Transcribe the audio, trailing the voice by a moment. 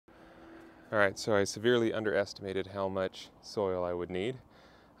All right, so I severely underestimated how much soil I would need.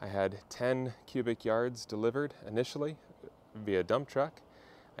 I had 10 cubic yards delivered initially via dump truck,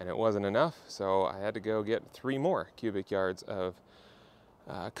 and it wasn't enough, so I had to go get 3 more cubic yards of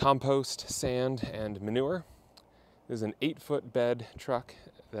compost, sand, and manure. This is an 8-foot bed truck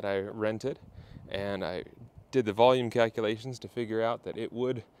that I rented, and I did the volume calculations to figure out that it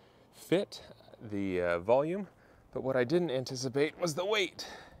would fit the volume, but what I didn't anticipate was the weight.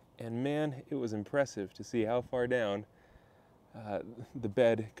 And man, it was impressive to see how far down the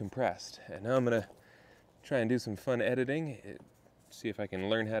bed compressed. And now I'm gonna try and do some fun editing, see if I can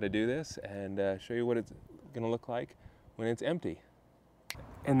learn how to do this, and show you what it's gonna look like when it's empty.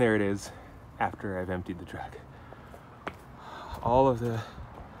 And there it is after I've emptied the truck. All of the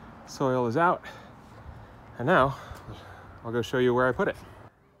soil is out, and now I'll go show you where I put it.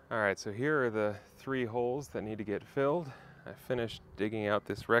 All right, so here are the 3 holes that need to get filled. I finished digging out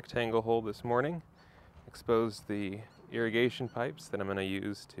this rectangle hole this morning, exposed the irrigation pipes that I'm going to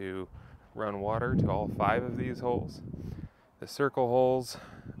use to run water to all 5 of these holes. The circle holes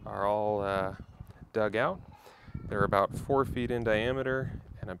are all dug out. They're about 4 feet in diameter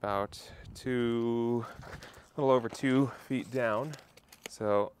and about a little over 2 feet down.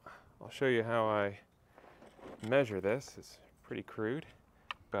 So I'll show you how I measure this. It's pretty crude,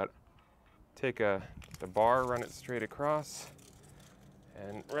 but take the bar, run it straight across,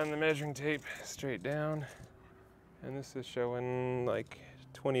 and run the measuring tape straight down. And this is showing like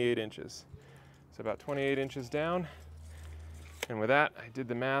 28 inches. So about 28 inches down. And with that, I did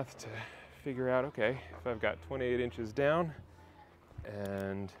the math to figure out, okay, if I've got 28 inches down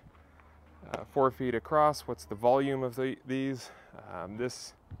and 4 feet across, what's the volume of these?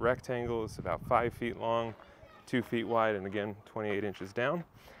 This rectangle is about 5 feet long, 2 feet wide, and again, 28 inches down.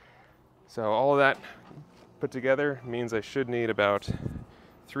 So all of that put together means I should need about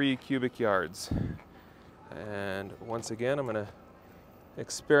 3 cubic yards. And once again, I'm gonna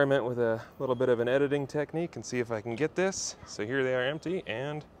experiment with a little bit of an editing technique and see if I can get this. So here they are, empty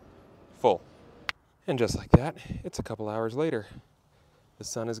and full. And just like that, it's a couple hours later. The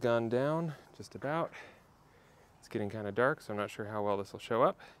sun has gone down, just about. It's getting kind of dark, so I'm not sure how well this will show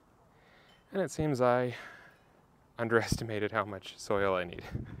up. And it seems I underestimated how much soil I need.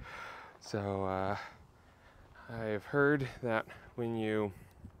 So I've heard that when you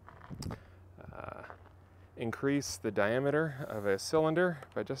increase the diameter of a cylinder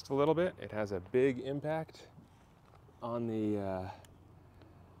by just a little bit, it has a big impact on the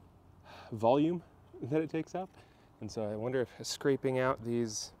volume that it takes up. And so I wonder if scraping out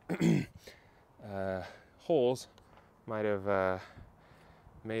these holes might have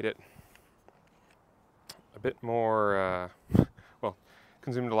made it a bit more, well,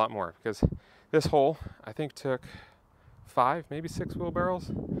 consumed a lot more, because this hole I think took 5, maybe 6 wheelbarrows,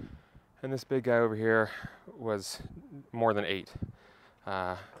 and this big guy over here was more than 8.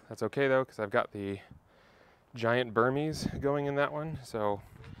 That's okay though, because I've got the giant Burmese going in that one, so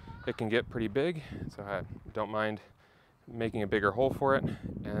it can get pretty big, so I don't mind making a bigger hole for it.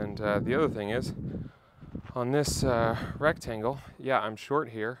 And the other thing is, on this rectangle, yeah, I'm short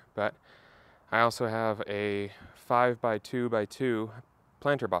here, but I also have a 5x2x2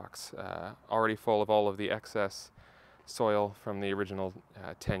 planter box already full of all of the excess soil from the original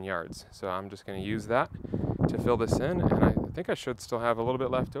 10 yards. So I'm just going to use that to fill this in, and I think I should still have a little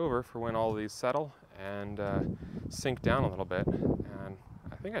bit left over for when all of these settle and sink down a little bit, and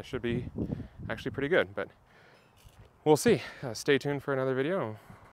I think I should be actually pretty good, but we'll see. Stay tuned for another video.